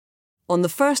On the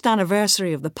first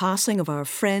anniversary of the passing of our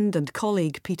friend and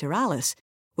colleague Peter Alliss,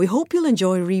 we hope you'll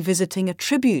enjoy revisiting a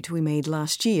tribute we made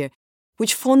last year,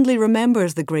 which fondly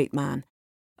remembers the great man,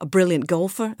 a brilliant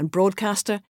golfer and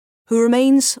broadcaster who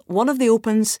remains one of the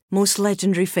Open's most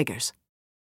legendary figures.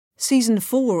 Season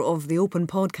 4 of the Open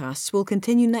podcasts will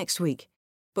continue next week,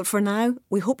 but for now,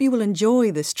 we hope you will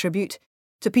enjoy this tribute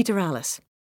to Peter Alliss.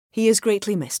 He is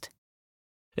greatly missed.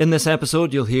 In this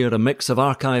episode, you'll hear a mix of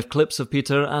archived clips of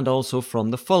Peter and also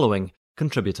from the following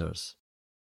contributors.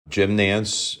 Jim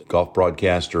Nantz, golf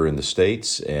broadcaster in the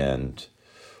States, and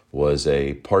was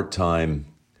a part-time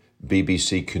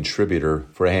BBC contributor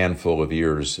for a handful of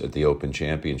years at the Open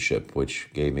Championship, which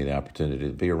gave me the opportunity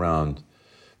to be around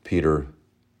Peter,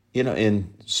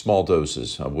 in small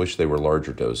doses. I wish they were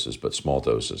larger doses, but small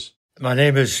doses. My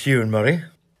name is Ewen Murray.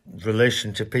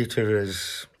 Relation to Peter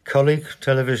is colleague,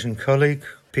 television colleague,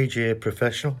 PGA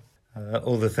professional.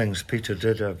 All the things Peter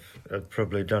did I've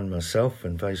probably done myself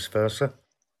and vice versa.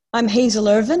 I'm Hazel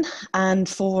Irvine, and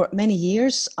for many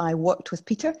years I worked with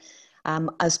Peter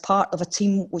as part of a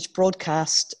team which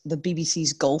broadcast the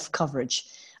BBC's golf coverage,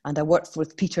 and I worked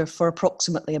with Peter for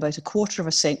approximately about a quarter of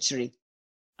a century.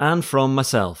 And from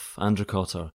myself, Andrew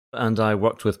Cotter, and I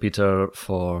worked with Peter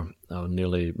for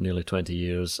nearly 20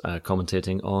 years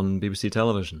commentating on BBC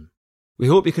television. We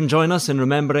hope you can join us in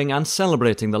remembering and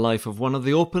celebrating the life of one of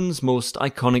the Open's most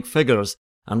iconic figures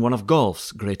and one of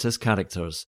golf's greatest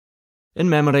characters. In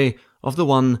memory of the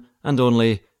one and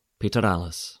only Peter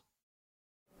Alliss.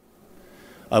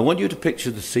 I want you to picture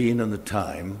the scene and the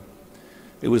time.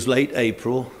 It was late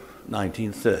April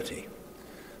 1930.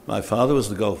 My father was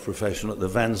the golf professional at the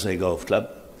Wannsee Golf Club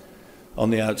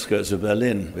on the outskirts of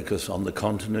Berlin, because on the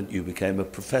continent you became a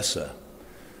professor,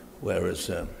 whereas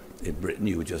in Britain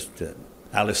you were just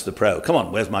Alliss the pro. Come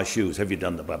on, where's my shoes? Have you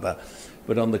done the blah blah?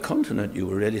 But on the continent you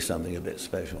were really something a bit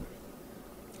special.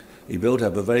 He built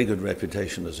up a very good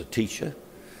reputation as a teacher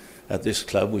at this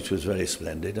club, which was very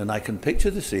splendid, and I can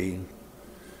picture the scene,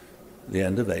 the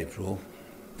end of April.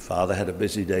 Father had a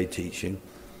busy day teaching,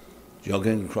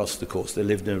 jogging across the course. They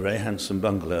lived in a very handsome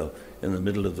bungalow in the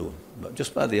middle of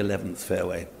just by the 11th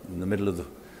fairway, in the middle of the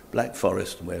Black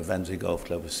Forest, where Wannsee Golf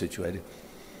Club was situated.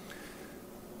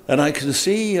 And I can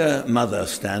see Mother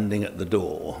standing at the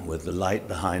door with the light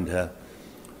behind her,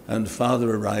 and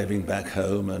Father arriving back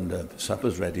home, and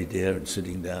supper's ready, dear, and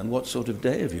sitting down. What sort of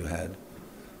day have you had?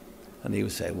 And he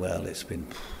would say, well, it's been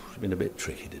a bit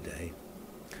tricky today.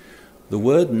 The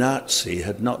word Nazi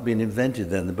had not been invented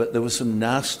then, but there were some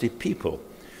nasty people.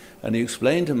 And he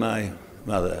explained to my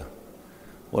mother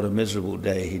what a miserable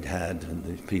day he'd had, and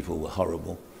the people were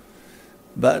horrible.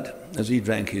 But as he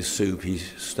drank his soup, he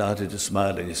started to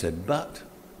smile, and he said, but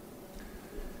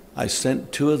I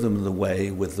sent 2 of them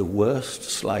away with the worst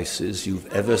slices you've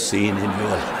ever seen in your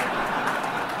life.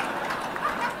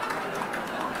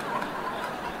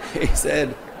 He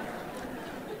said,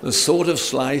 the sort of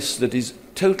slice that is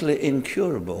totally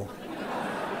incurable.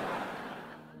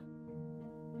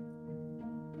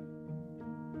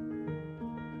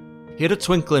 He had a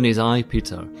twinkle in his eye,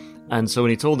 Peter, and so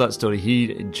when he told that story,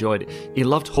 he enjoyed it. He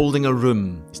loved holding a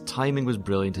room. His timing was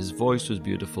brilliant, his voice was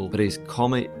beautiful, but his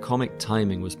comic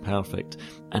timing was perfect,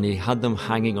 and he had them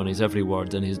hanging on his every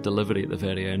word, and his delivery at the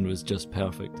very end was just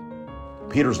perfect.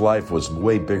 Peter's life was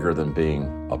way bigger than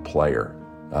being a player.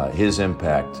 His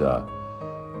impact,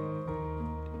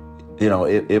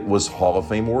 it was Hall of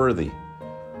Fame worthy.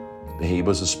 He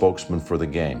was a spokesman for the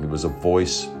game. He was a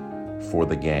voice for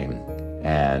the game,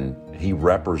 and he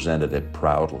represented it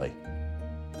proudly.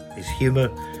 His humour,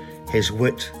 his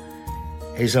wit,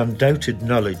 his undoubted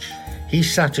knowledge. He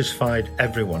satisfied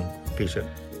everyone, Peter,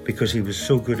 because he was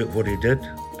so good at what he did,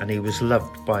 and he was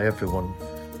loved by everyone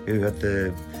who had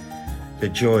the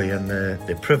joy and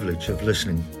the privilege of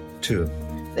listening to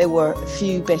him. There were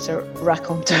few better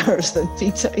raconteurs than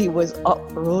Peter. He was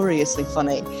uproariously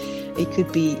funny. He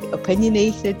could be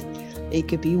opinionated, he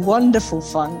could be wonderful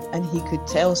fun, and he could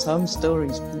tell some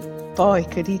stories. Boy,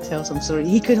 could he tell some stories.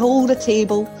 He could hold a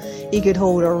table, he could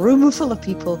hold a room full of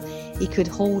people, he could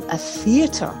hold a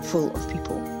theatre full of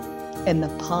people in the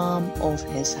palm of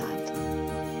his hand.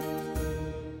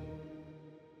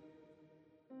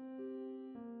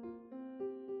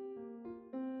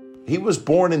 He was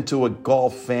born into a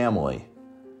golf family,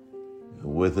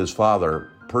 with his father,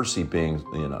 Percy, being,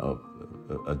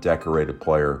 a decorated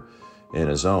player in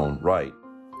his own right.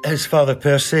 His father,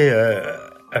 Percy,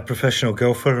 a professional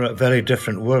golfer, a very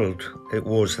different world it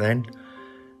was then,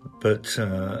 but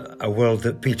a world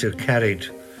that Peter carried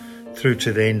through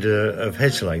to the end of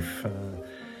his life.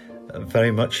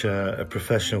 Very much a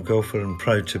professional golfer and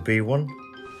proud to be one.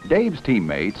 Dave's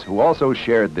teammates, who also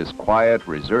shared this quiet,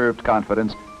 reserved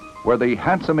confidence, were the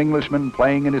handsome Englishman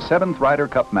playing in his 7th Ryder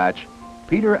Cup match,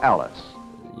 Peter Alliss.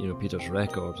 You know, Peter's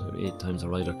record, 8 times a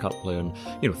Ryder Cup player, and,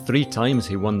 3 times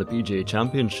he won the PGA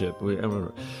Championship.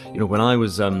 When I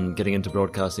was getting into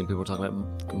broadcasting, people were talking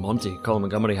about Colin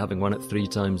Montgomery having won it 3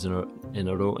 times in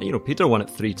a row. Peter won it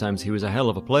 3 times. He was a hell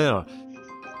of a player.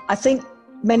 I think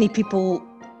many people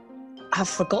have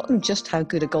forgotten just how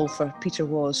good a golfer Peter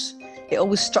was. It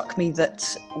always struck me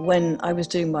that when I was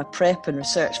doing my prep and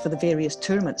research for the various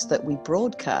tournaments that we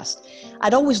broadcast,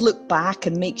 I'd always look back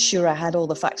and make sure I had all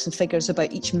the facts and figures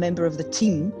about each member of the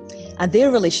team and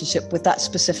their relationship with that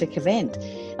specific event.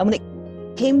 And when it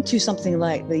came to something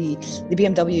like the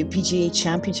BMW PGA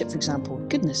Championship, for example,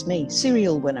 goodness me,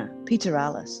 serial winner, Peter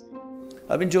Alliss.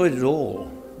 I've enjoyed it all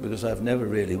because I've never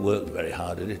really worked very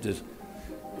hard at it. As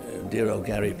dear old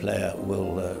Gary Player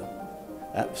will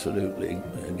absolutely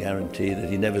guarantee that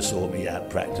he never saw me out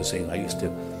practicing. I used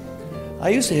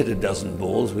to hit a dozen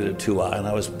balls with a 2-iron.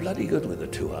 I was bloody good with a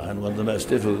 2-iron, one of the most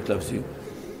difficult clubs to use.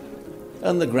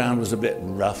 And the ground was a bit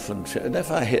rough, and if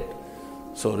I hit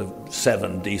sort of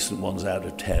 7 decent ones out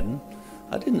of 10,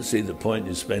 I didn't see the point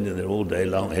in spending there all day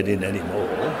long hitting any more.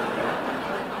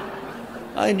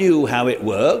 I knew how it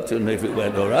worked, and if it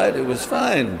went all right, it was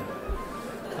fine.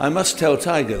 I must tell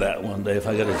Tiger that one day if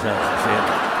I get a chance to see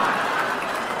him.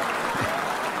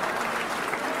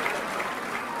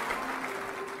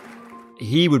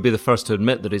 He would be the first to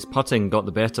admit that his putting got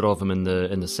the better of him in the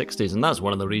 60s, and that's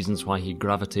one of the reasons why he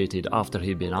gravitated, after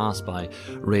he'd been asked by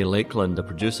Ray Lakeland, the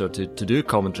producer, to do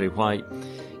commentary, why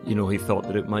he thought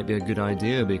that it might be a good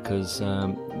idea because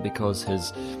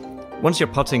his once your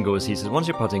putting goes, he says,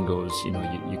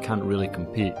 you can't really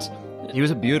compete. He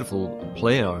was a beautiful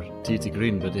player, tee to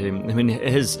green, but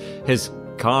his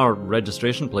car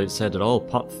registration plate said it all,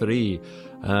 putt 3.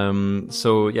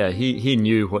 He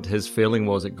knew what his failing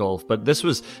was at golf, but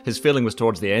his failing was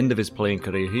towards the end of his playing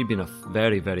career. He'd been a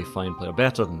very, very fine player,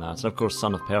 better than that. And of course,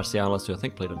 son of Percy Alliss, who I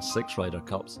think played in 6 Ryder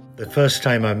Cups. The first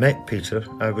time I met Peter,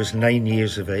 I was 9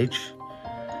 years of age.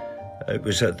 It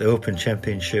was at the Open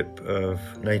Championship of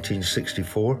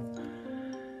 1964,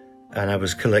 and I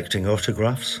was collecting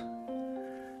autographs.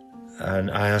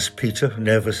 And I asked Peter,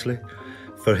 nervously,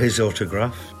 for his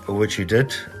autograph, which he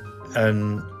did.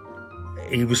 And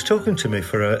he was talking to me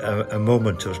for a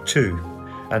moment or two.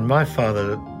 And my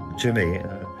father, Jimmy,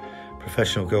 a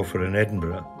professional golfer in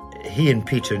Edinburgh, he and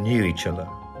Peter knew each other.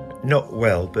 Not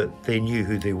well, but they knew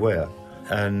who they were.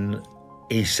 And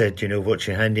he said, what's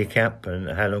your handicap and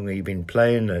how long have you been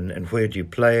playing and where do you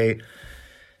play?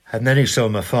 And then he saw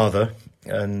my father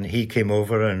and he came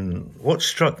over, and what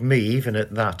struck me, even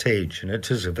at that age, and it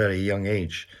is a very young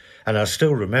age, and I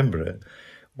still remember it,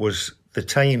 was the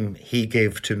time he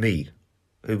gave to me,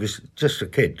 who was just a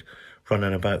kid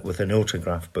running about with an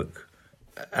autograph book.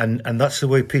 And that's the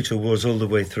way Peter was all the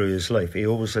way through his life. He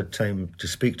always had time to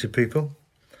speak to people.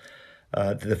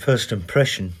 The first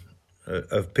impression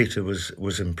of Peter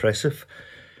was impressive,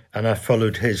 and I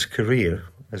followed his career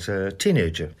as a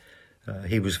teenager.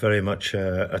 He was very much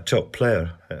a top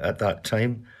player at that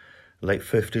time, late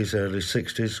 50s, early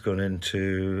 60s, going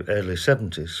into early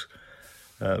 70s.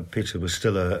 Peter was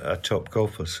still a top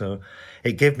golfer, so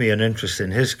it gave me an interest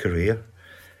in his career.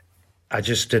 I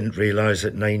just didn't realise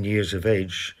at 9 years of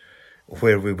age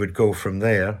where we would go from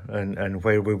there and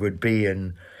where we would be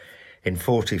in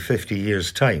 40, 50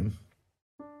 years' time.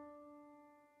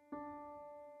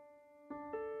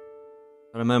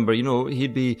 I remember,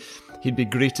 he'd be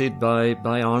greeted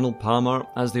by Arnold Palmer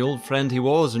as the old friend he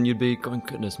was, and you'd be going,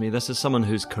 goodness me, this is someone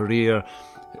whose career,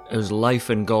 his life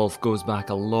in golf goes back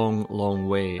a long, long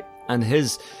way. And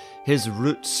his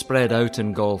roots spread out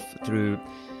in golf through,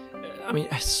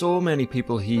 so many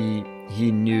people he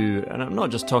knew, and I'm not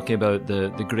just talking about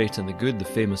the great and the good, the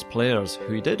famous players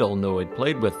who he did all know. He'd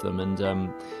played with them,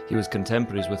 and he was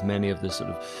contemporaries with many of the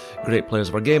sort of great players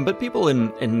of our game. But people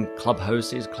in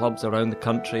clubhouses, clubs around the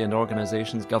country, and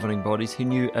organisations, governing bodies, he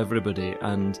knew everybody,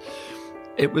 and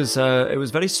it was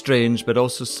very strange, but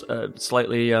also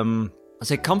slightly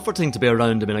comforting to be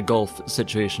around him in a golf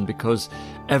situation, because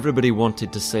everybody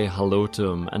wanted to say hello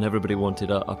to him and everybody wanted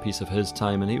a piece of his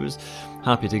time, and he was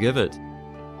happy to give it.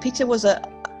 Peter was a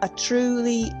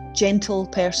truly gentle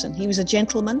person. He was a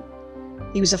gentleman.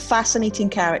 He was a fascinating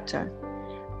character.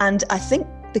 And I think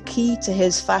the key to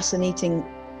his fascinating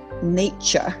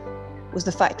nature was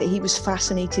the fact that he was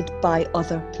fascinated by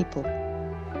other people.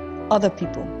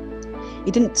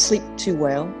 He didn't sleep too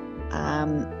well.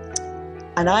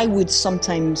 And I would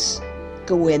sometimes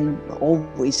go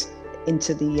always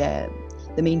into the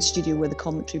main studio where the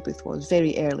commentary booth was,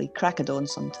 very early, crack of dawn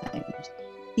sometimes.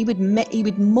 He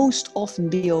would most often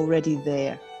be already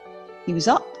there. He was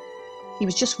up. He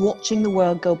was just watching the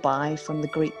world go by from the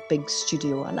great big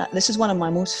studio. And this is one of my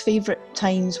most favourite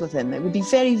times with him. It would be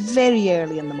very, very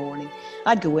early in the morning.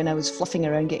 I'd go in, I was fluffing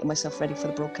around, getting myself ready for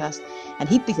the broadcast. And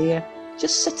he'd be there,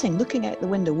 just sitting, looking out the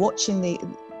window, watching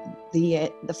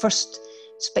the first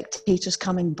spectators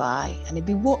coming by. And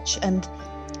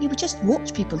he would just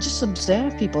watch people, just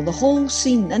observe people, the whole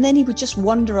scene. And then he would just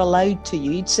wonder aloud to you.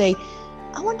 He'd say,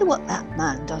 I wonder what that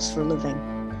man does for a living.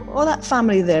 Or that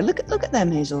family there, look at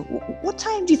them, Hazel. What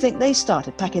time do you think they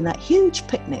started packing that huge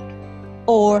picnic?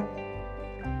 Or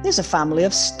there's a family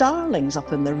of starlings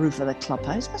up in the roof of the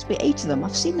clubhouse. Must be 8 of them.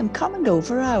 I've seen them come and go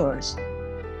for hours.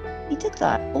 He did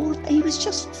that. He was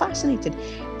just fascinated.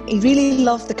 He really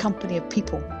loved the company of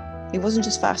people. He wasn't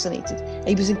just fascinated.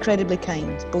 He was incredibly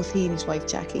kind, both he and his wife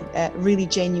Jackie, really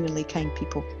genuinely kind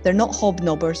people. They're not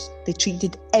hobnobbers. They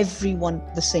treated everyone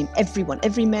the same, everyone,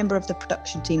 every member of the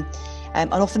production team.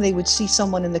 And often they would see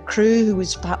someone in the crew who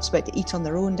was perhaps about to eat on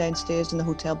their own downstairs in the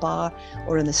hotel bar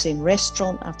or in the same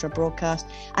restaurant after a broadcast,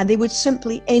 and they would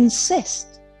simply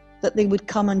insist that they would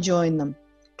come and join them.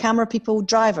 Camera people,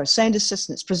 drivers, sound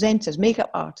assistants, presenters, makeup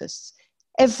artists,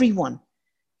 everyone.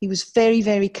 He was very,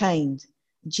 very kind,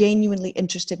 genuinely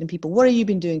interested in people. What have you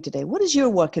been doing today? What does your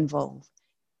work involve?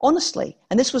 Honestly,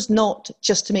 and this was not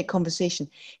just to make conversation.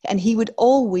 And he would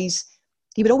always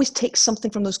take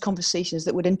something from those conversations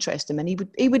that would interest him, and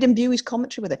he would imbue his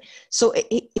commentary with it. So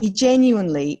he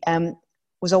genuinely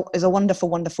is a wonderful,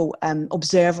 wonderful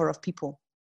observer of people.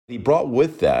 He brought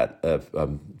with that a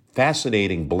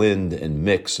fascinating blend and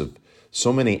mix of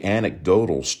so many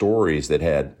anecdotal stories that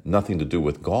had nothing to do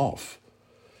with golf.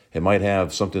 It might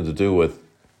have something to do with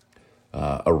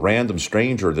a random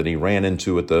stranger that he ran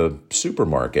into at the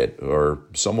supermarket, or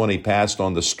someone he passed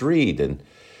on the street,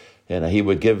 and he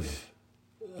would give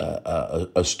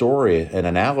a story, an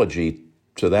analogy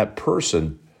to that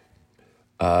person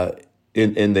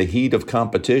in the heat of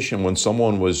competition when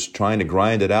someone was trying to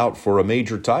grind it out for a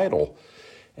major title.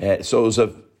 So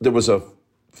there was a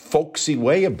folksy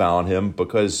way about him,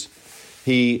 because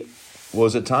he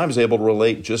was at times able to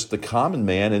relate just the common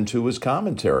man into his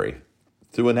commentary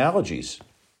through analogies.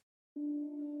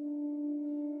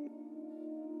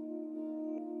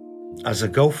 As a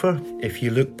golfer, if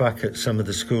you look back at some of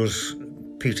the scores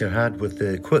Peter had with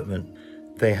the equipment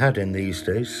they had in these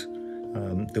days,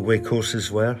 the way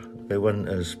courses were, they weren't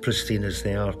as pristine as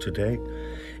they are today.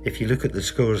 If you look at the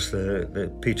scores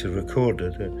that Peter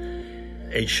recorded,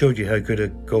 it showed you how good a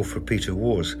golfer Peter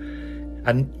was.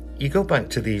 And you go back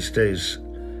to these days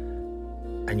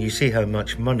and you see how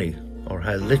much money or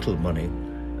how little money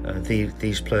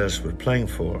these players were playing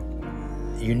for.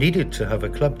 You needed to have a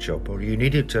club job, or you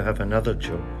needed to have another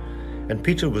job. And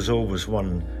Peter was always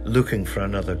one looking for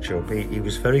another job. He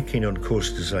was very keen on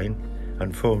course design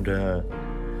and formed a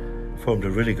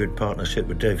really good partnership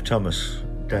with Dave Thomas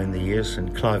down the years,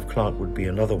 and Clive Clark would be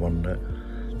another one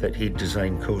that he'd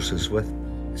designed courses with.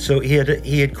 So he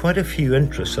had quite a few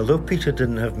interests. Although Peter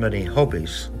didn't have many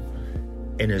hobbies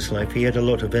in his life, he had a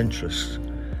lot of interests.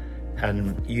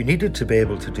 And you needed to be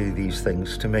able to do these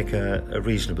things to make a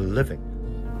reasonable living.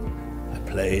 I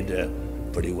played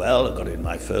pretty well. I got in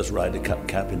my first Ryder Cup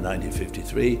cap in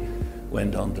 1953,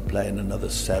 went on to play in another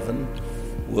 7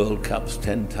 World Cups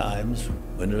 10 times,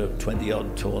 winner of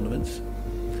 20-odd tournaments.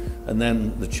 And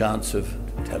then the chance of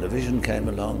television came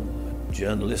along,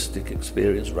 journalistic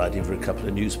experience, writing for a couple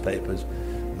of newspapers,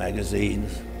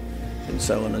 magazines, and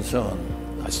so on and so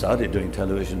on. I started doing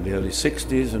television in the early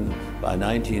 60s, and by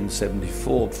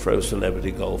 1974, Pro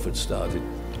Celebrity Golf had started.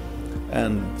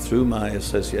 And through my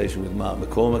association with Mark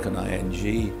McCormack and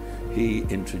ING, he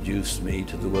introduced me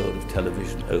to the world of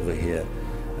television over here,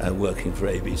 working for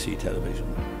ABC Television.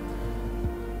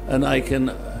 And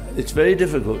it's very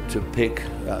difficult to pick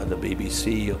the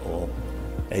BBC or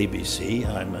ABC.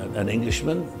 I'm an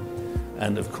Englishman,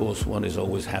 and of course one is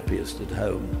always happiest at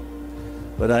home.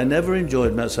 But I never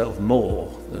enjoyed myself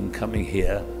more than coming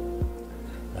here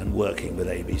and working with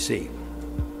ABC.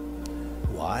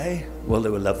 Why? Well, they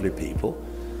were lovely people.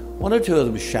 1 or 2 of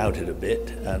them shouted a bit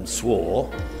and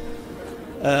swore,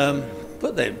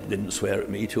 but they didn't swear at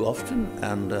me too often.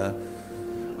 And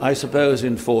I suppose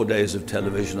in 4 days of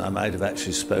television I might have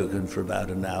actually spoken for about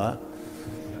an hour.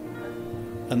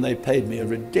 And they paid me a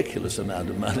ridiculous amount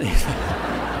of money.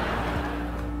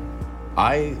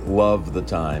 I love the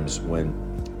times when,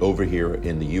 over here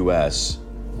in the U.S.,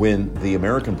 when the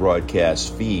American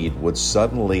broadcast feed would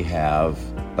suddenly have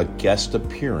a guest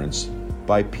appearance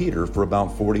by Peter for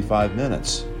about 45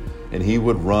 minutes, and he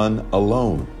would run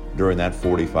alone during that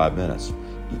 45 minutes.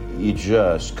 you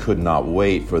just could not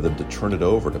wait for them to turn it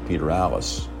over to Peter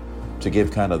Alliss to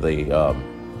give kind of the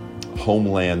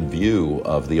homeland view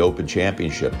of the Open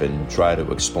Championship and try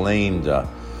to explain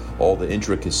all the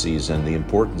intricacies and the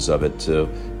importance of it to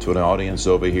an audience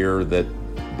over here that,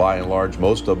 by and large,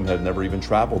 most of them had never even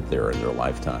traveled there in their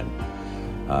lifetime.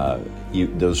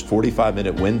 Those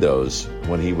 45-minute windows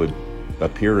when he would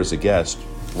appear as a guest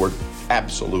were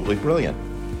absolutely brilliant.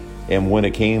 And when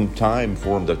it came time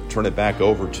for him to turn it back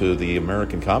over to the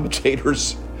American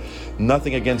commentators,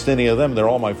 nothing against any of them, they're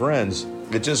all my friends,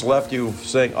 it just left you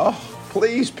saying, oh,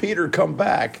 please, Peter, come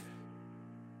back.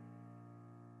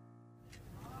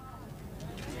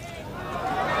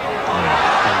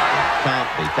 Can't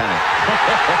be, can it?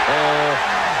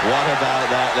 What about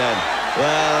that then?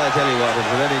 Well, I tell you what, if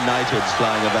there are any knighthoods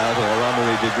flying about or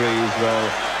honorary degrees, well,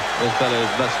 those fellows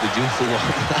must be due for one.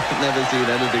 I've never seen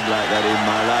anything like that in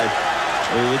my life.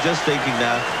 We were just thinking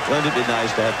now, won't it be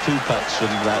nice to have two putts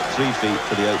from about 3 feet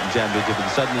for the Open Championship,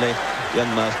 and suddenly young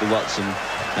Master Watson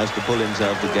has to pull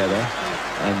himself together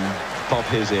and pop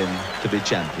his in to be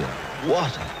champion.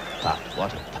 What a putt,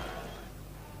 what a putt.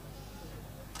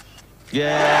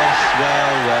 Yes,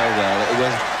 well, it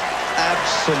was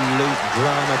absolute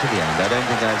drama to the end. I don't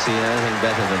think I've seen anything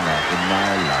better than that in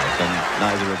my life, and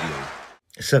neither of you.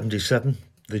 77,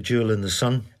 the Jewel in the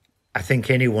Sun. I think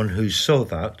anyone who saw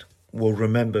that will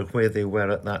remember where they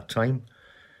were at that time.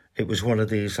 It was one of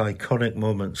these iconic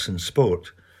moments in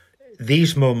sport.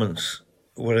 These moments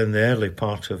were in the early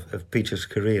part of Peter's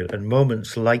career, and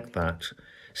moments like that,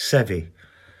 Seve,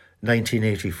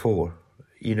 1984,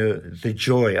 you know, the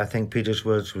joy, I think Peter's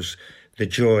words was the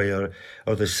joy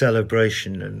or the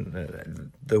celebration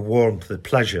and the warmth, the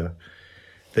pleasure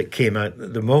that came out.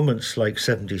 The moments like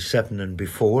 77 and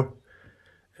before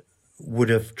would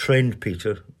have trained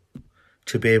Peter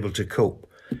to be able to cope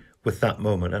with that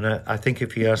moment. And I think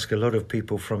if you ask a lot of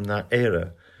people from that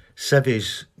era,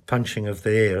 Seve's punching of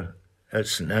the air at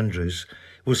St Andrews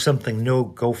was something no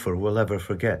golfer will ever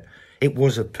forget. It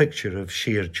was a picture of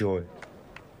sheer joy.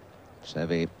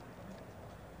 Seve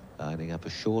lining up a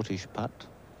shortish putt,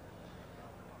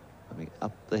 coming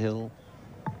up the hill,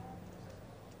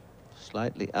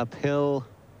 slightly uphill,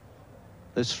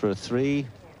 this for a 3,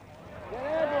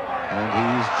 and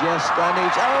he's just done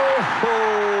it.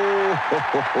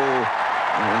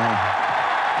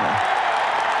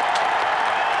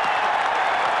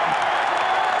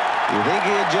 You think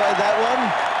he enjoyed that one?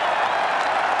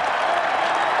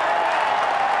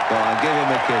 Go on, give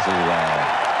him a kiss as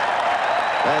well.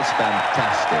 That's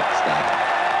fantastic stuff.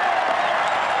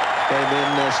 Came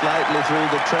in slightly through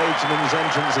the tradesman's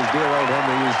entrance, as dear old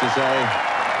Henry used to say.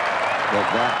 But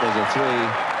that was a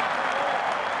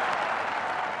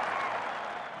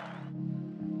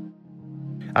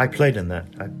 3. I played in that.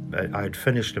 I had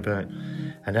finished about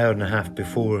an hour and a half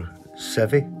before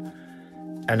Seve,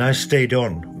 and I stayed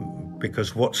on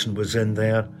because Watson was in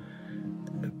there,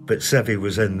 but Seve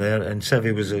was in there, and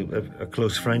Seve was a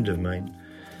close friend of mine.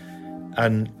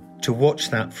 And to watch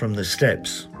that from the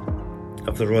steps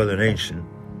of the Royal and Ancient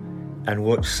and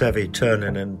watch Seve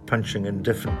turning and punching in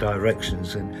different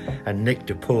directions and Nick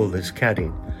DePaul, his caddy,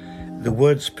 the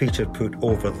words Peter put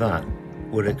over that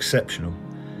were exceptional.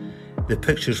 The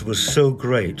pictures were so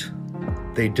great,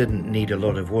 they didn't need a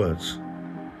lot of words.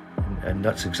 And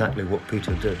that's exactly what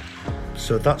Peter did.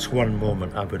 So that's one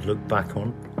moment I would look back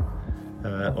on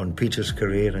Peter's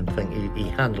career and think he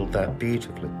handled that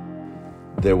beautifully.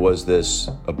 There was this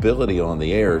ability on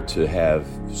the air to have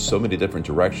so many different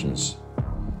directions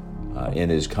in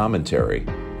his commentary.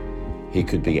 He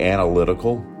could be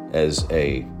analytical as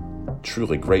a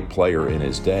truly great player in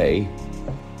his day.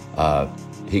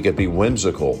 He could be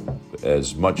whimsical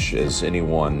as much as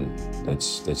anyone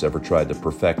that's ever tried to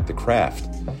perfect the craft.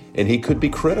 And he could be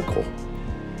critical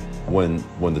when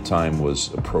the time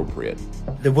was appropriate.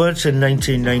 The words in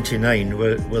 1999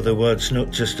 were the words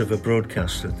not just of a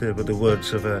broadcaster, they were the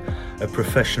words of a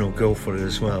professional golfer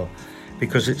as well,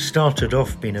 because it started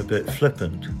off being a bit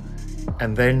flippant,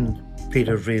 and then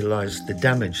Peter realised the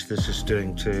damage this is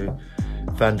doing to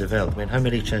Van de Velde. I mean, how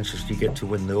many chances do you get to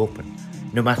win the Open?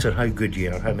 No matter how good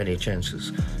you are, how many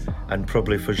chances? And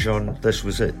probably for Jean, this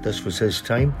was it. This was his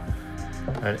time,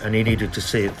 and he needed to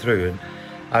see it through. And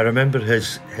I remember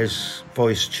his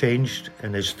voice changed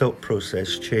and his thought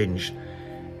process changed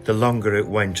the longer it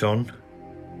went on.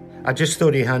 I just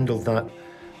thought he handled that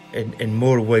in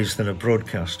more ways than a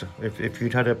broadcaster. If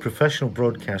you'd had a professional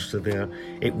broadcaster there,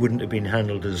 it wouldn't have been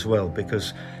handled as well,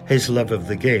 because his love of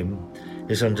the game,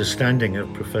 his understanding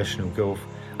of professional golf,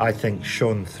 I think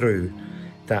shone through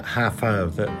that half hour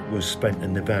that was spent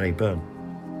in the Barry Burn.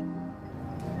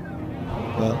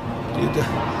 Well,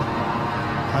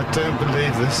 I don't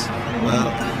believe this.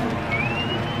 Well,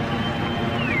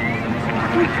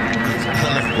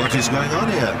 what is going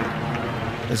on here?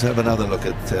 Let's have another look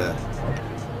at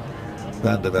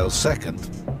Van der Velde's second.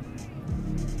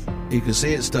 You can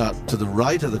see it start to the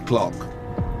right of the clock.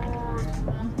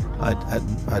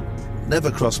 I'd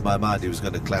never crossed my mind he was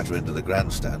going to clatter into the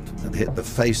grandstand and hit the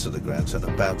face of the grandstand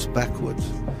and bounce backwards.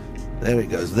 There it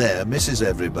goes, there, misses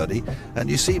everybody, and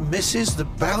you see misses the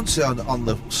bounce on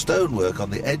the stonework on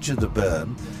the edge of the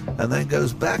burn, and then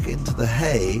goes back into the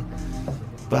hay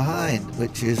behind,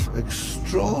 which is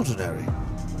extraordinary.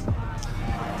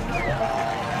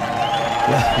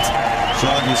 Well,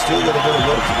 Sean, you've still got a bit of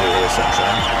work to do here,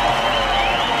 Sunshine.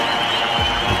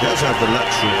 He does have the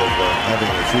luxury of having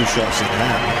a few shots in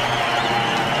hand.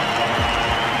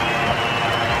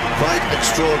 Quite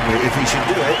extraordinary if he should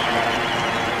do it.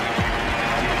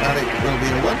 And it will be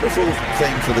a wonderful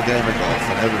thing for the game of golf,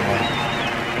 and everyone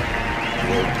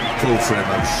will pull for him,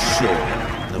 I'm sure.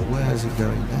 Now, where is he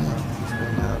going now? He's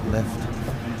going out left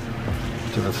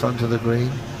to the front of the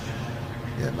green.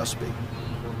 Yeah, it must be. I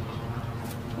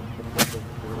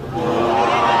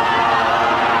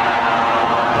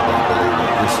don't believe it.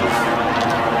 This is...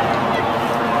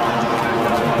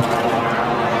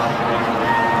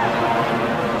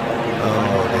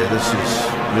 Oh dear, this is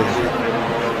really...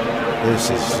 This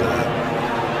is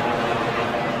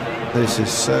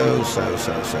so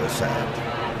sad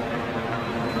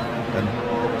and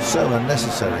so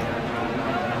unnecessary.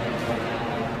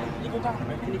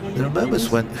 There are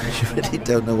moments when you really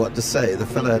don't know what to say. The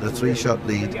fellow had a 3-shot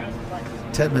lead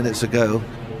 10 minutes ago.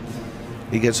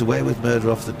 He gets away with murder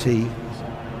off the tee,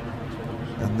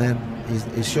 and then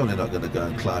he's surely not going to go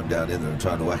and climb down in there and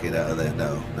try and whack it out of there.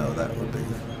 No, that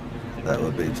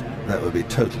would be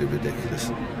totally ridiculous.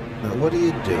 Now, what are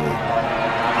you doing?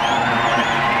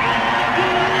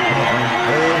 What on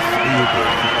earth are you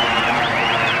doing?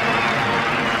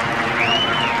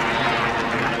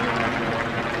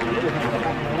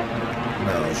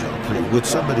 No, Jean, please. Would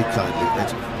somebody kindly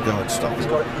go and stop him?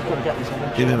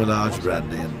 Give him a large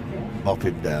brandy and mop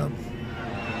him down.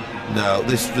 No,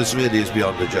 this really is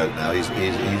beyond a joke now. He's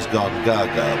gone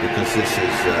gaga, because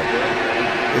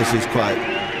this is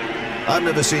quite... I've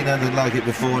never seen anything like it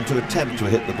before, and to attempt to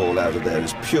hit the ball out of there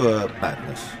is pure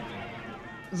madness.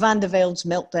 Van der Velde's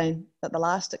meltdown at the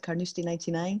last at Carnoustie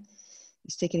 99.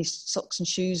 He's taking his socks and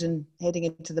shoes and heading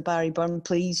into the Barry Burn.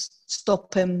 Please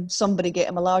stop him. Somebody get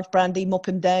him a large brandy, mop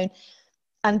him down.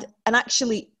 And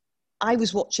actually, I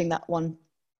was watching that one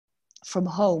from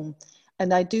home,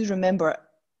 and I do remember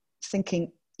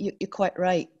thinking, you're quite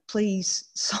right. Please,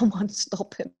 someone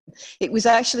stop him. It was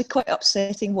actually quite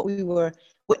upsetting what we were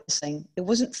witnessing. It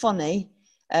wasn't funny.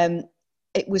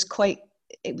 It was quite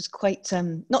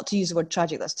not to use the word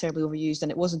tragic, that's terribly overused,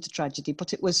 and it wasn't a tragedy,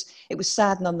 but it was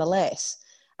sad nonetheless.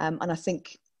 And I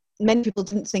think many people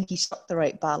didn't think he struck the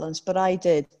right balance, but I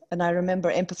did, and I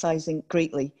remember empathizing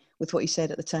greatly with what he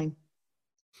said at the time.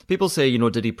 People say,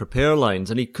 did he prepare lines?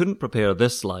 And he couldn't prepare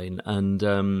this line. And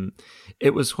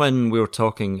it was when we were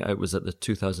talking, it was at the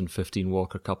 2015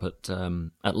 Walker Cup at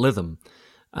Lytham.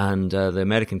 And the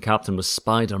American captain was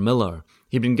Spider Miller.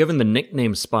 He'd been given the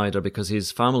nickname Spider because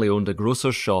his family owned a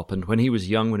grocer's shop, and when he was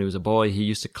young, when he was a boy, he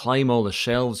used to climb all the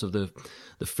shelves of the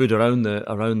food around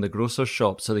the grocer's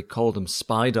shop, so they called him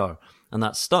Spider, and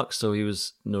that stuck, so he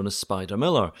was known as Spider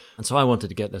Miller. And so I wanted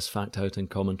to get this fact out in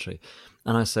commentary,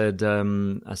 and I said,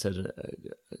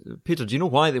 Peter, do you know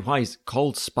why he's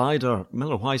called Spider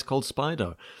Miller? Why he's called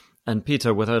Spider? And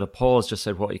Peter, without a pause, just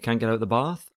said, "What? You can't get out of the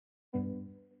bath?"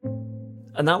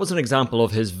 And that was an example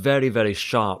of his very, very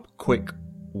sharp, quick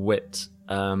wit.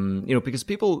 Because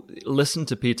people listened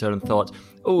to Peter and thought,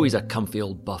 oh, he's a comfy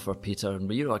old buffer, Peter, and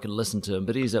I can listen to him,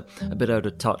 but he's a bit out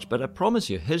of touch. But I promise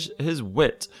you, his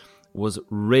wit was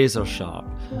razor sharp.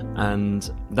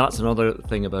 And that's another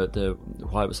thing about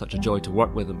why it was such a joy to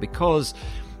work with him, because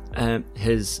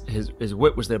his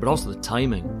wit was there, but also the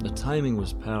timing. The timing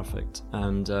was perfect.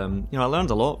 And, I learned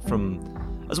a lot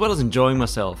from... As well as enjoying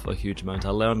myself a huge amount, I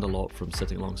learned a lot from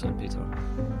sitting alongside Peter.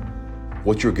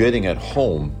 What you're getting at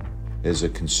home as a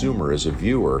consumer, as a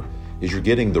viewer, is you're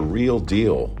getting the real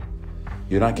deal.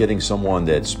 You're not getting someone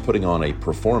that's putting on a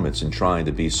performance and trying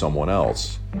to be someone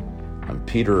else. And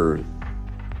Peter,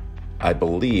 I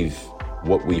believe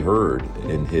what we heard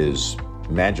in his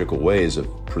magical ways of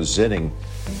presenting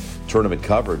tournament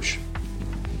coverage,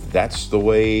 that's the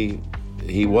way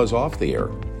he was off the air.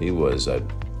 He was a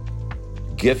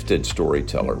gifted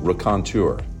storyteller,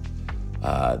 raconteur,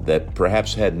 that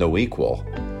perhaps had no equal,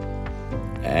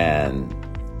 and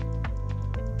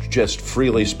just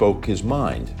freely spoke his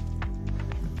mind.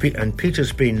 And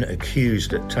Peter's been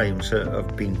accused at times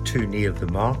of being too near the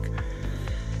mark.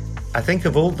 I think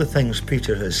of all the things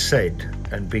Peter has said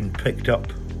and been picked up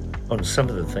on some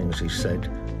of the things he said,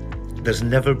 there's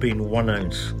never been 1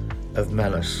 ounce of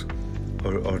malice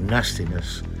or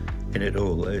nastiness in it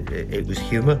all. It was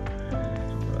humour.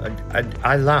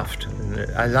 I laughed.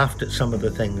 I laughed at some of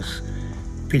the things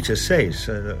Peter says.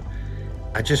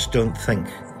 I just don't think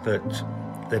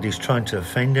that he's trying to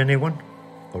offend anyone,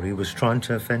 or he was trying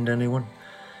to offend anyone.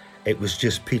 It was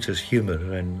just Peter's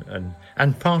humour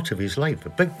and part of his life, a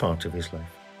big part of his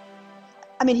life.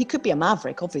 I mean, he could be a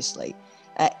maverick, obviously.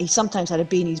 He sometimes had a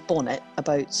bee in his bonnet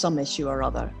about some issue or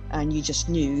other, and you just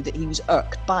knew that he was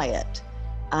irked by it.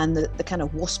 And the kind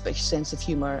of waspish sense of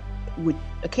humour would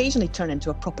occasionally turn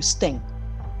into a proper sting.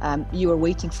 You were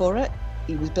waiting for it.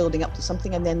 He was building up to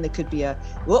something, and then there could be a,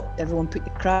 whoop, everyone put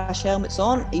your crash helmets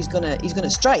on, he's gonna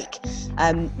strike.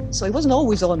 So he wasn't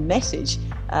always on message,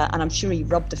 and I'm sure he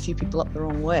rubbed a few people up the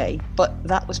wrong way, but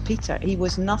that was Peter. He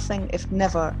was nothing if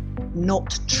never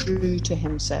not true to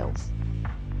himself.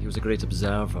 He was a great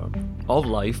observer of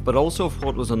life, but also of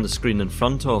what was on the screen in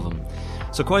front of him.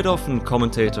 So quite often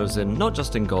commentators, not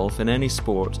just in golf, in any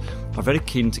sport, are very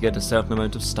keen to get a certain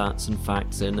amount of stats and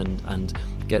facts in and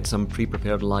get some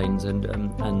pre-prepared lines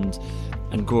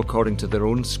and go according to their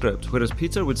own script, whereas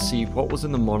Peter would see what was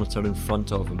in the monitor in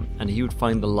front of him and he would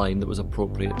find the line that was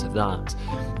appropriate to that.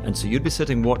 And so you'd be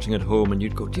sitting watching at home and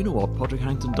you'd go, do you know what, Padraig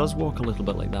Harrington does walk a little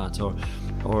bit like that,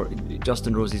 or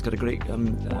Justin Rose, he's got a great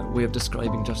way of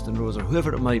describing Justin Rose, or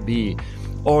whoever it might be.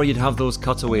 Or you'd have those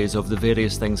cutaways of the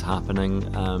various things happening.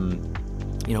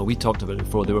 We talked about it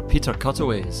before. There were Peter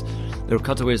cutaways. There were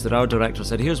cutaways that our director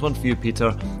said, here's one for you, Peter,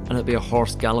 and it'd be a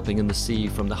horse galloping in the sea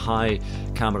from the high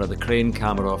camera, the crane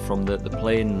camera, from the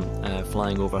plane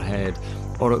flying overhead.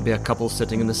 Or it would be a couple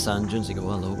sitting in the sand dunes. You go,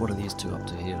 well, what are these two up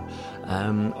to here?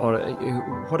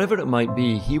 Or whatever it might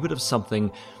be, he would have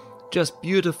something just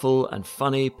beautiful and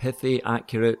funny, pithy,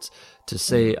 accurate to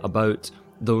say about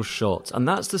those shots. And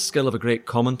that's the skill of a great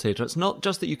commentator. It's not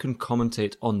just that you can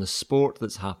commentate on the sport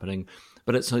that's happening,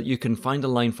 but it's that you can find a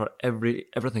line for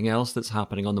everything else that's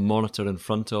happening on the monitor in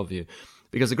front of you.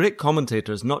 Because a great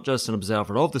commentator is not just an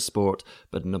observer of the sport,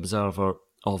 but an observer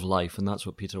of life, and that's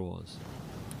what Peter was.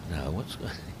 Now,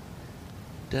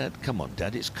 Dad, come on,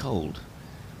 Dad, it's cold.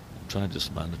 I'm trying to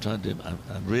smile. I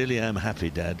really am happy,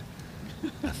 Dad.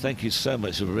 Thank you so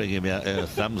much for bringing me out here.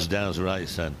 Thumbs down's right,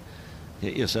 son.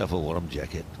 Get yourself a warm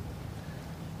jacket.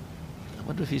 I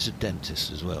wonder if he's a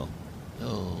dentist as well.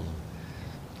 Oh.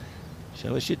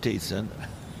 Show us your teeth, son.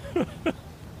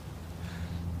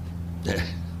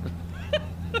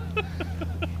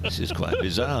 This is quite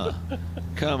bizarre.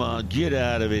 Come on, get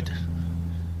out of it.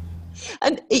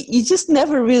 And you just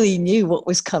never really knew what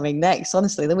was coming next,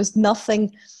 honestly. There was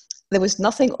nothing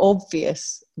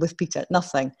obvious with Peter,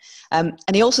 nothing. And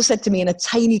he also said to me in a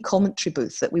tiny commentary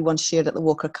booth that we once shared at the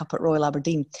Walker Cup at Royal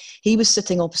Aberdeen, he was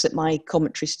sitting opposite my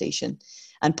commentary station,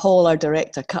 and Paul, our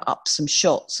director, cut up some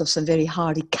shots of some very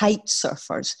hardy kite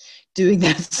surfers doing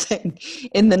their thing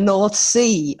in the North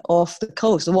Sea off the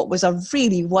coast, on what was a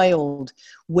really wild,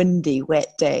 windy,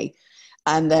 wet day.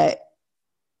 And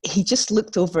he just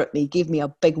looked over at me, gave me a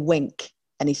big wink,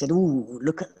 and he said, "Ooh,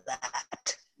 look at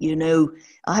that. You know,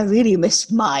 I really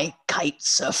miss my kite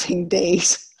surfing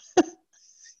days."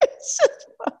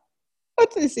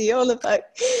 What is he all about?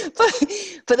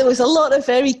 But there was a lot of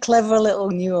very clever little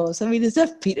nuance. I mean, as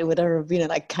if Peter would ever been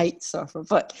a kite surfer.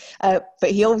 But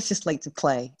he always just liked to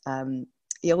play.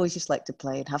 He always just liked to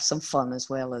play and have some fun as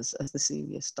well as the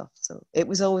serious stuff. So it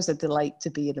was always a delight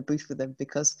to be in a booth with him,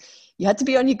 because you had to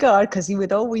be on your guard, because he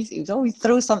would always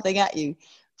throw something at you.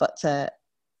 But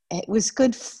it was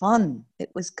good fun.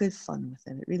 It was good fun with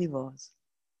him. It really was.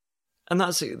 And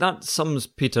that sums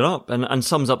Peter up and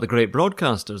sums up the great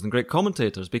broadcasters and great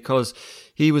commentators, because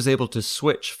he was able to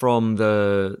switch from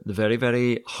the very,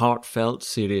 very heartfelt,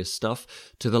 serious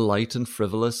stuff to the light and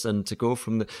frivolous, and to go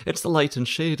from it's the light and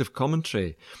shade of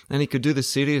commentary. And he could do the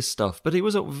serious stuff, but he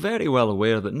was very well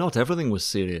aware that not everything was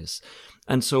serious.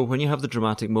 And so when you have the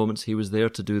dramatic moments, he was there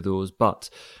to do those, but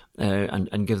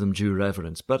and give them due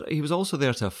reverence. But he was also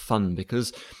there to have fun,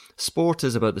 because sport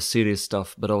is about the serious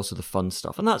stuff, but also the fun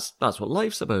stuff. And that's what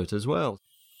life's about as well.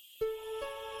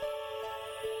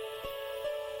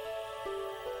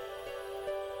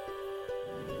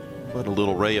 But a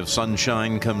little ray of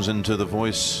sunshine comes into the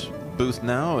voice booth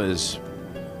now as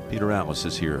Peter Alliss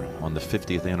is here on the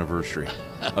 50th anniversary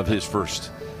of his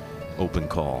first open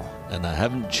call. And I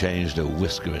haven't changed a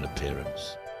whisker in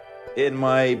appearance. In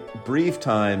my brief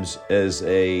times as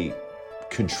a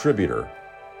contributor,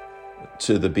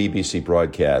 to the BBC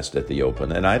broadcast at the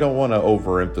Open, and I don't want to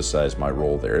overemphasize my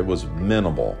role there. It was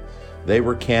minimal. They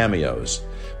were cameos.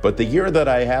 But the year that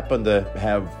I happened to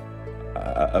have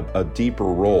a deeper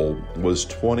role was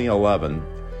 2011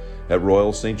 at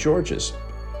Royal St. George's.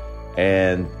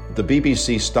 And the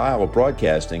BBC style of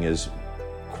broadcasting is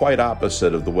quite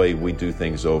opposite of the way we do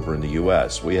things over in the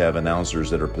U.S. We have announcers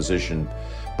that are positioned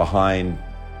behind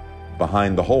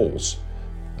the holes.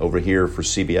 Over here for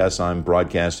CBS, I'm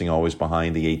broadcasting always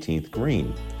behind the 18th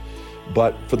green.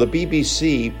 But for the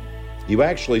BBC, you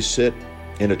actually sit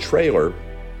in a trailer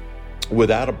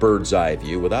without a bird's eye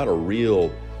view, without a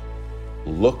real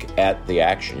look at the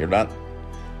action. You're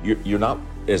not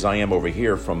as I am over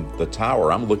here from the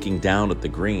tower. I'm looking down at the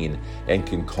green and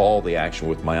can call the action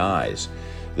with my eyes.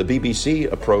 The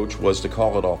BBC approach was to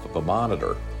call it off of a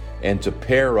monitor and to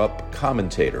pair up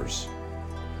commentators.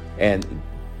 And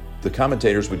the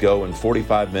commentators would go in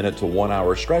 45-minute to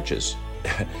 1-hour stretches.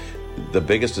 The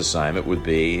biggest assignment would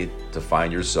be to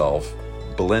find yourself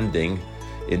blending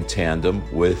in tandem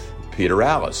with Peter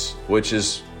Alliss, which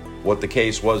is what the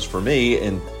case was for me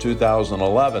in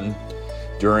 2011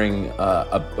 during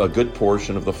a good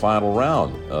portion of the final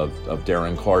round of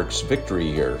Darren Clarke's victory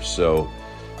year. So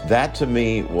that to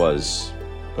me was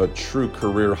a true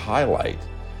career highlight.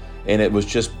 And it was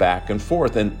just back and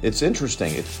forth. And it's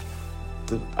interesting.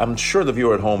 I'm sure the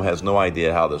viewer at home has no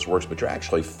idea how this works, but you're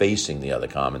actually facing the other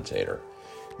commentator.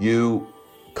 You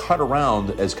cut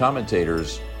around as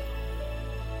commentators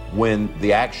when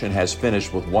the action has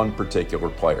finished with one particular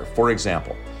player. For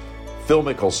example, Phil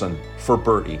Mickelson for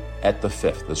birdie at the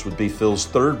 5th. This would be Phil's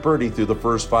 3rd birdie through the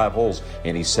first 5 holes,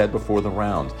 and he said before the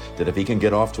round that if he can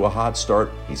get off to a hot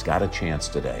start, he's got a chance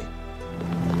today.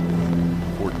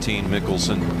 14,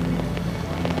 Mickelson.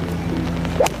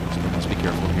 Let's be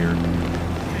careful here.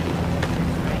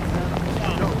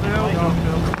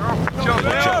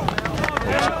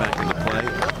 Back into play.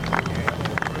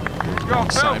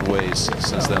 Sideways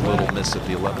since that little miss at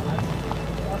the 11th.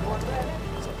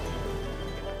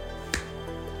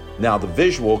 Now the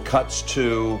visual cuts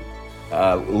to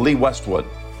Lee Westwood,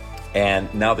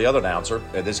 and now the other announcer,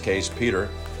 in this case Peter,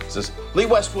 says Lee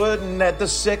Westwood, and at the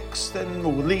 6th,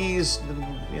 and Lee's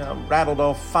rattled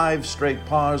off 5 straight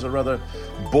pars. A rather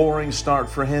boring start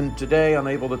for him today,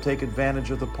 unable to take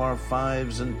advantage of the par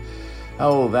 5s, and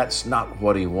that's not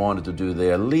what he wanted to do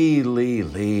there.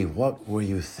 Lee, what were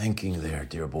you thinking there,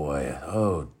 dear boy?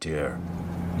 Oh dear.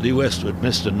 Lee Westwood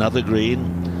missed another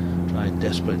green, trying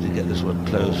desperately to get this one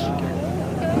close.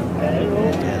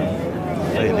 Again,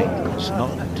 failing. It's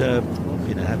not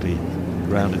been a happy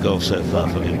round of golf so far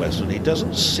for Lee Westwood. He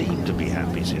doesn't seem to be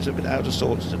happy. Seems a bit out of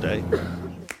sorts today.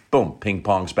 Boom, ping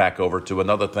pongs back over to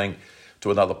another thing,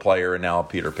 to another player, and now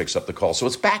Peter picks up the call. So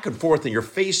it's back and forth, and you're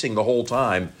facing the whole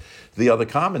time the other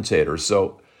commentators.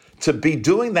 So to be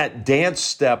doing that dance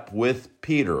step with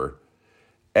Peter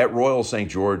at Royal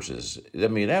St. George's, I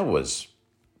mean, that was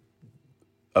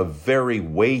a very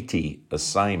weighty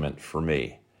assignment for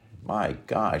me. My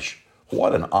gosh,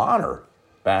 what an honor.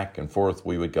 Back and forth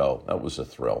we would go. That was a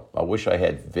thrill. I wish I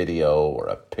had video or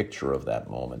a picture of that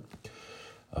moment,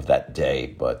 of that day,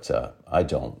 but I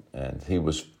don't. And he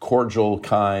was cordial,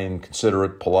 kind,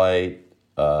 considerate, polite,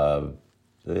 a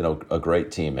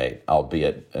great teammate,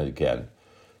 albeit, again,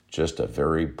 just a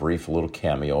very brief little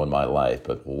cameo in my life,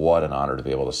 but what an honor to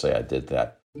be able to say I did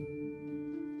that.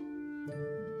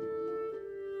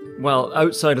 Well,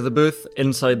 outside of the booth,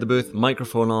 inside the booth,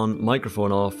 microphone on,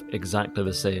 microphone off, exactly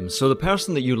the same. So the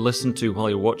person that you listened to while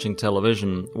you're watching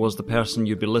television was the person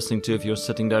you'd be listening to if you're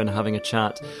sitting down having a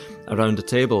chat around a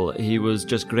table. He was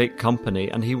just great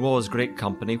company, and he was great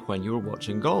company when you were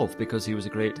watching golf, because he was a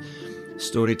great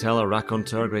storyteller,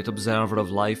 raconteur, great observer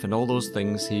of life, and all those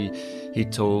things he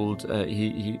told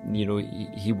he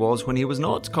was when he was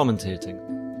not commentating.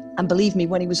 And believe me,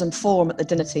 when he was on form at the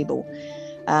dinner table,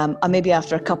 and maybe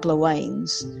after a couple of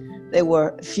wines, there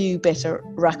were few better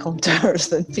raconteurs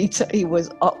than Peter. He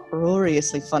was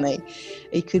uproariously funny.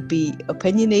 He could be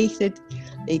opinionated,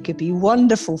 he could be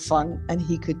wonderful fun, and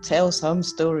he could tell some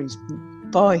stories.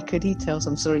 Boy, could he tell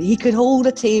some stories. He could hold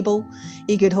a table,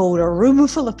 he could hold a room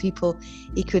full of people,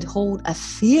 he could hold a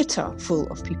theatre full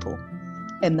of people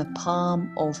in the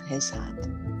palm of his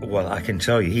hand. Well, I can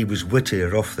tell you, he was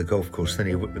wittier off the golf course than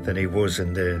he was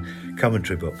in the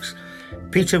commentary box.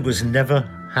 Peter was never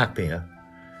happier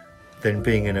than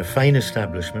being in a fine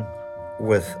establishment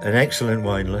with an excellent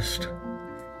wine list,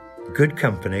 good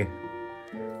company,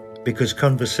 because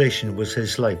conversation was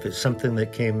his life. It's something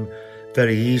that came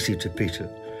very easy to Peter.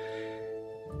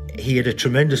 He had a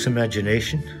tremendous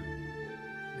imagination,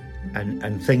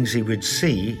 and things he would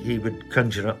see, he would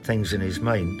conjure up things in his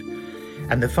mind.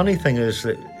 And the funny thing is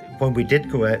that when we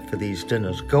did go out for these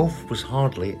dinners, golf was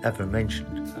hardly ever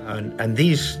mentioned. And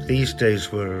these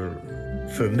days were,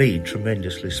 for me,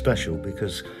 tremendously special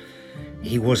because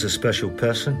he was a special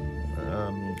person.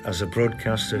 As a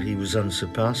broadcaster, he was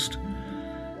unsurpassed.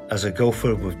 As a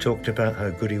golfer, we've talked about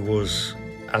how good he was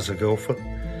as a golfer.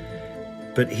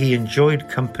 But he enjoyed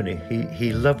company.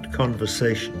 He loved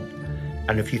conversation.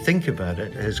 And if you think about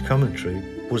it, his commentary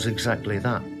was exactly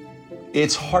that.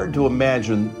 It's hard to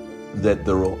imagine that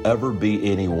there will ever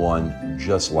be anyone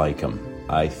just like him.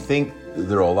 I think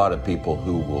there are a lot of people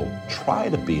who will try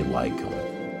to be like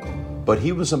him. But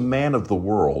he was a man of the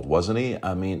world, wasn't he?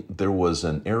 I mean, there was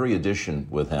an erudition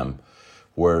with him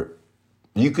where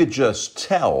you could just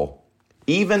tell,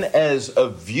 even as a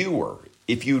viewer,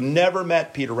 if you never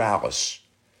met Peter Alliss,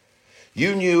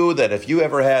 you knew that if you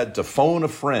ever had to phone a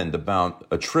friend about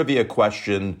a trivia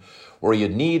question or you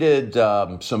needed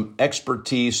some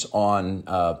expertise on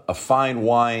a fine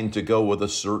wine to go with a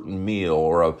certain meal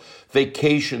or a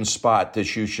vacation spot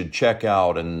that you should check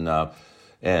out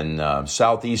in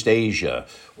Southeast Asia,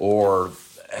 or,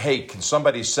 hey, can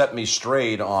somebody set me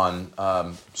straight on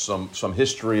some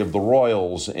history of the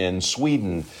royals in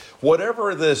Sweden?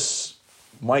 Whatever this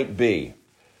might be,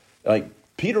 like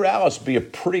Peter Alliss would be a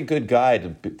pretty good guy to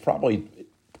probably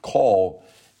call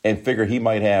and figure he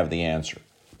might have the answer.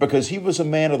 Because he was a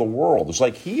man of the world. It's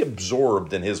like he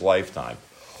absorbed in his lifetime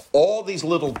all these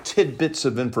little tidbits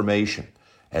of information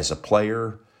as a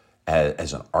player,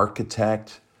 as an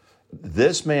architect.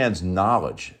 This man's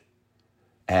knowledge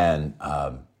and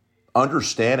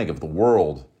understanding of the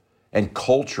world and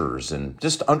cultures and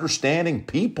just understanding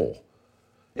people,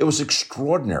 it was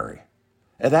extraordinary.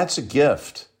 And that's a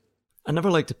gift. I never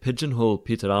like to pigeonhole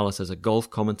Peter Alliss as a golf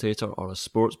commentator or a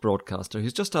sports broadcaster.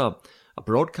 He's just a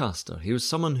broadcaster. He was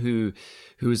someone who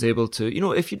was able to,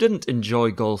 if you didn't enjoy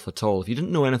golf at all, if you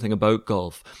didn't know anything about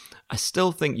golf, I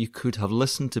still think you could have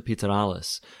listened to Peter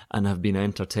Alliss and have been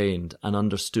entertained and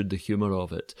understood the humour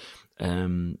of it.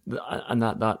 And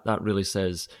that really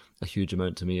says a huge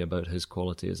amount to me about his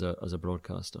quality as a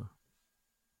broadcaster.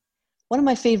 One of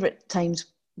my favourite times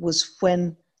was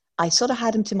when I sort of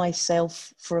had him to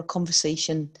myself for a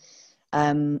conversation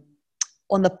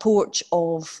on the porch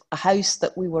of a house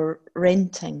that we were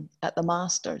renting at the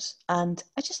Masters. And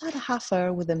I just had a half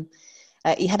hour with him.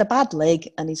 He had a bad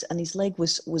leg and his leg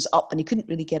was up and he couldn't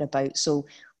really get about. So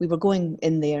we were going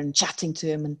in there and chatting to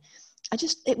him. And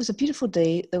it was a beautiful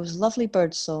day. There was lovely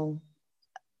bird song.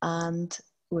 And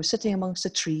we were sitting amongst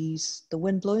the trees, the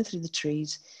wind blowing through the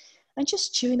trees, and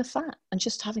just chewing the fat and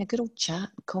just having a good old chat,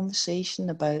 conversation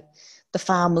about the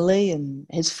family and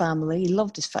his family. He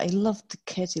loved his family. He loved the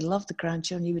kids. He loved the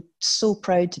grandchildren. He was so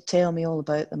proud to tell me all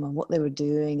about them and what they were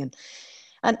doing.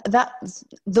 And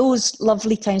those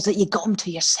lovely times that you got him to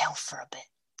yourself for a bit,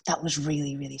 that was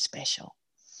really, really special.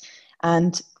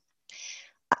 And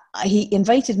he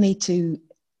invited me to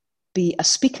be a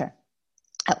speaker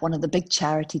at one of the big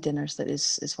charity dinners that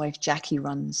his wife Jackie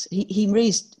runs. He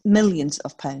raised millions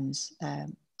of pounds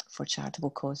for charitable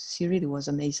causes. He really was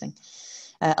amazing.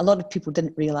 A lot of people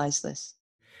didn't realise this.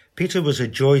 Peter was a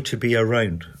joy to be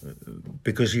around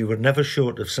because you were never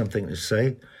short of something to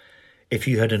say. If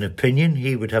you had an opinion,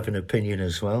 he would have an opinion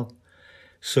as well.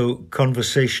 So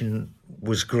conversation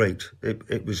was great.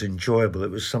 It was enjoyable.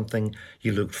 It was something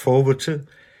you looked forward to.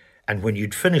 And when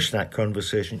you'd finished that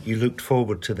conversation, you looked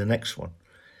forward to the next one.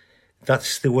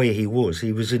 That's the way he was.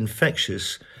 He was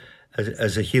infectious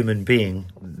as a human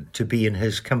being to be in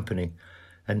his company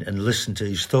and listen to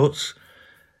his thoughts,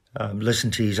 listen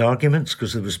to his arguments,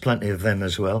 because there was plenty of them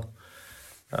as well.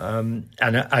 And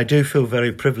I do feel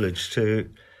very privileged to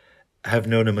have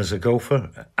known him as a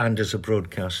golfer and as a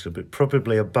broadcaster, but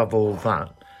probably above all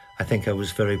that, I think I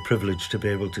was very privileged to be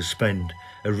able to spend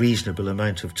a reasonable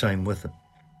amount of time with him.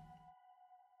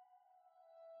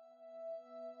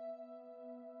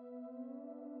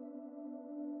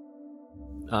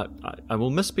 I will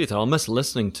miss Peter. I'll miss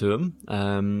listening to him.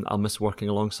 I'll miss working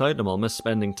alongside him. I'll miss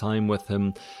spending time with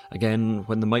him again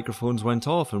when the microphones went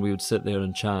off and we would sit there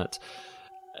and chat.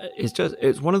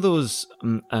 It's one of those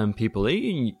people,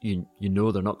 you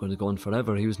know they're not going to go on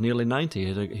forever. He was nearly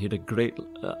 90. He had a great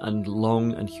and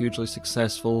long and hugely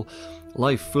successful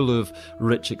life full of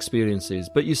rich experiences.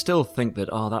 But you still think that,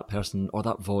 that person or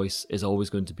that voice is always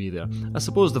going to be there. I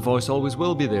suppose the voice always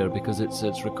will be there because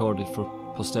it's recorded for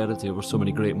posterity over so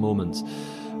many great moments.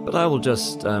 But I will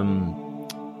just,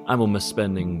 I will miss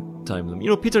spending time with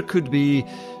him. Peter could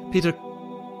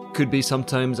be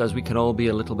sometimes, as we can all be,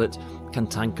 a little bit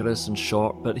cantankerous and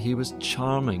short, but he was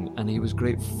charming and he was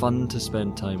great fun to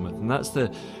spend time with.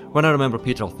 And when I remember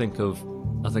Peter, I'll think of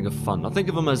I think of fun. I think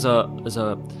of him as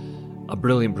a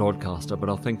brilliant broadcaster, but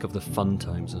I'll think of the fun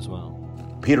times as well.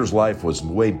 Peter's life was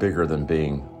way bigger than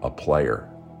being a player.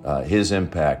 His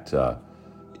impact,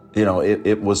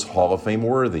 it was Hall of Fame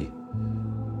worthy.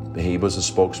 He was a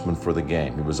spokesman for the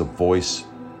game. He was a voice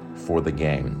for the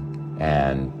game,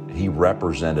 and he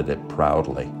represented it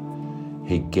proudly.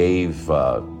 He gave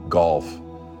golf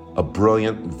a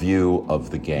brilliant view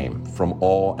of the game from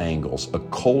all angles, a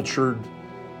cultured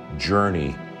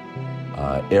journey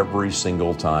every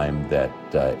single time that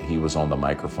he was on the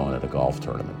microphone at a golf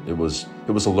tournament. It was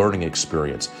a learning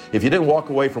experience. If you didn't walk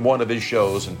away from one of his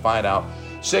shows and find out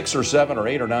 6 or 7 or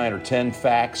 8 or 9 or 10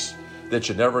 facts that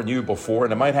you never knew before,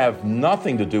 and it might have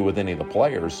nothing to do with any of the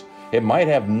players, it might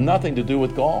have nothing to do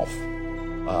with golf,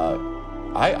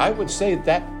 I would say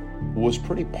that was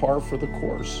pretty par for the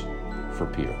course for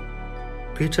Peter.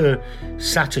 Peter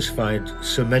satisfied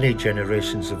so many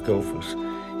generations of golfers.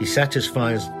 He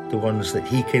satisfies the ones that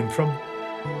he came from.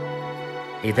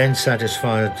 He then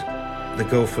satisfied the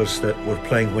golfers that were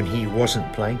playing when he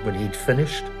wasn't playing, when he'd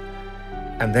finished.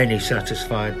 And then he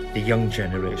satisfied the young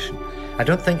generation. I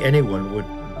don't think anyone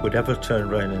would ever turn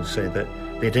around and say that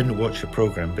they didn't watch a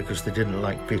programme because they didn't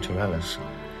like Peter Alliss.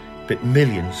 But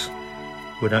millions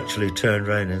would actually turn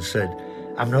around and said,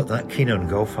 I'm not that keen on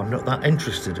golf, I'm not that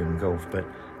interested in golf, but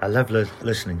I love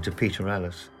listening to Peter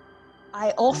Alliss.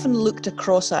 I often looked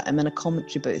across at him in a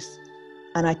commentary booth,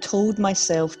 and I told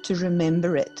myself to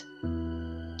remember it,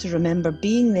 to remember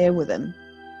being there with him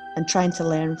and trying to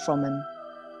learn from him.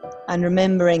 And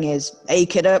remembering his, hey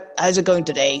kiddo, how's it going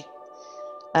today?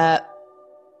 And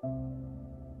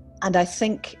I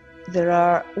think there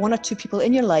are 1 or 2 people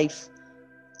in your life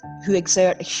who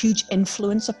exert a huge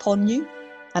influence upon you,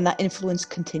 and that influence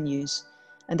continues.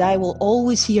 And I will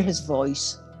always hear his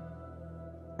voice,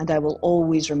 and I will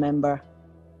always remember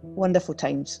wonderful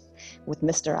times with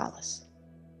Mr. Alliss.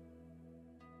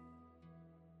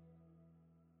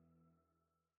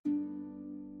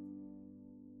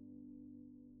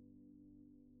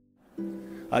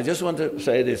 I just want to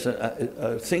say this,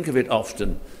 I think of it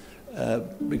often,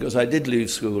 because I did leave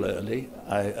school early.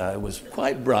 I was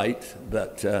quite bright,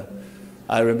 but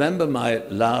I remember my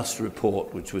last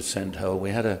report, which was sent home.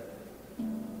 We had a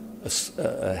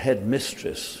head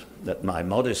mistress at my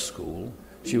modest school.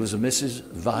 She was a Mrs.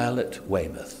 Violet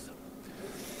Weymouth.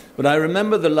 But I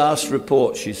remember the last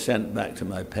report she sent back to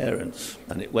my parents,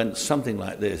 and it went something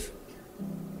like this.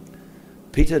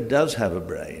 Peter does have a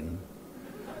brain,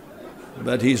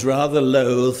 but he's rather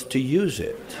loath to use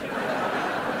it.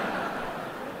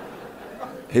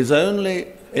 His only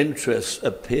interests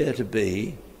appear to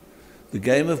be the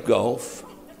game of golf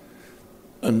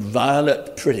and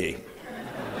Violet Pretty,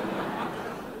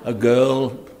 a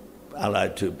girl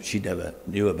allied to, she never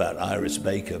knew about Iris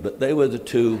Baker, but they were the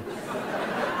two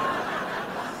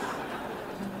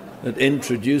that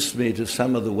introduced me to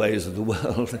some of the ways of the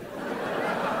world.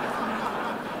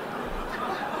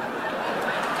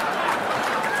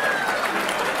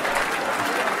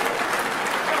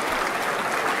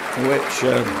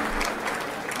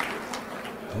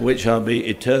 Which I'll be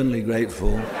eternally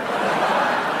grateful.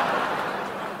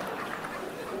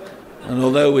 And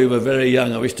although we were very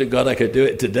young, I wish to God I could do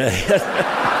it today.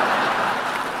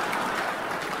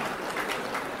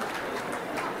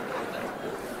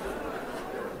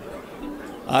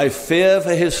 I fear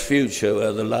for his future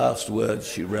were the last words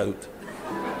she wrote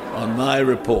on my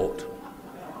report.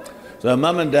 So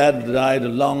Mum and Dad died a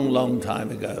long, long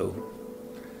time ago.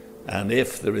 And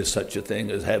if there is such a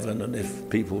thing as heaven, and if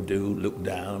people do look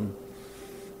down,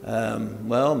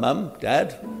 well, Mum,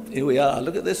 Dad, here we are.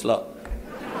 Look at this lot.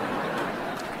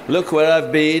 Look where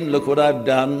I've been, look what I've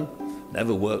done.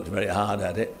 Never worked very hard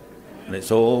at it. And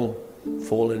it's all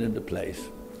fallen into place.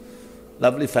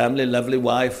 Lovely family, lovely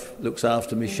wife, looks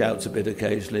after me, shouts a bit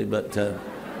occasionally, but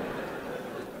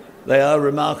they are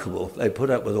remarkable. They put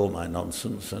up with all my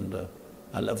nonsense, and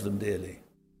I love them dearly.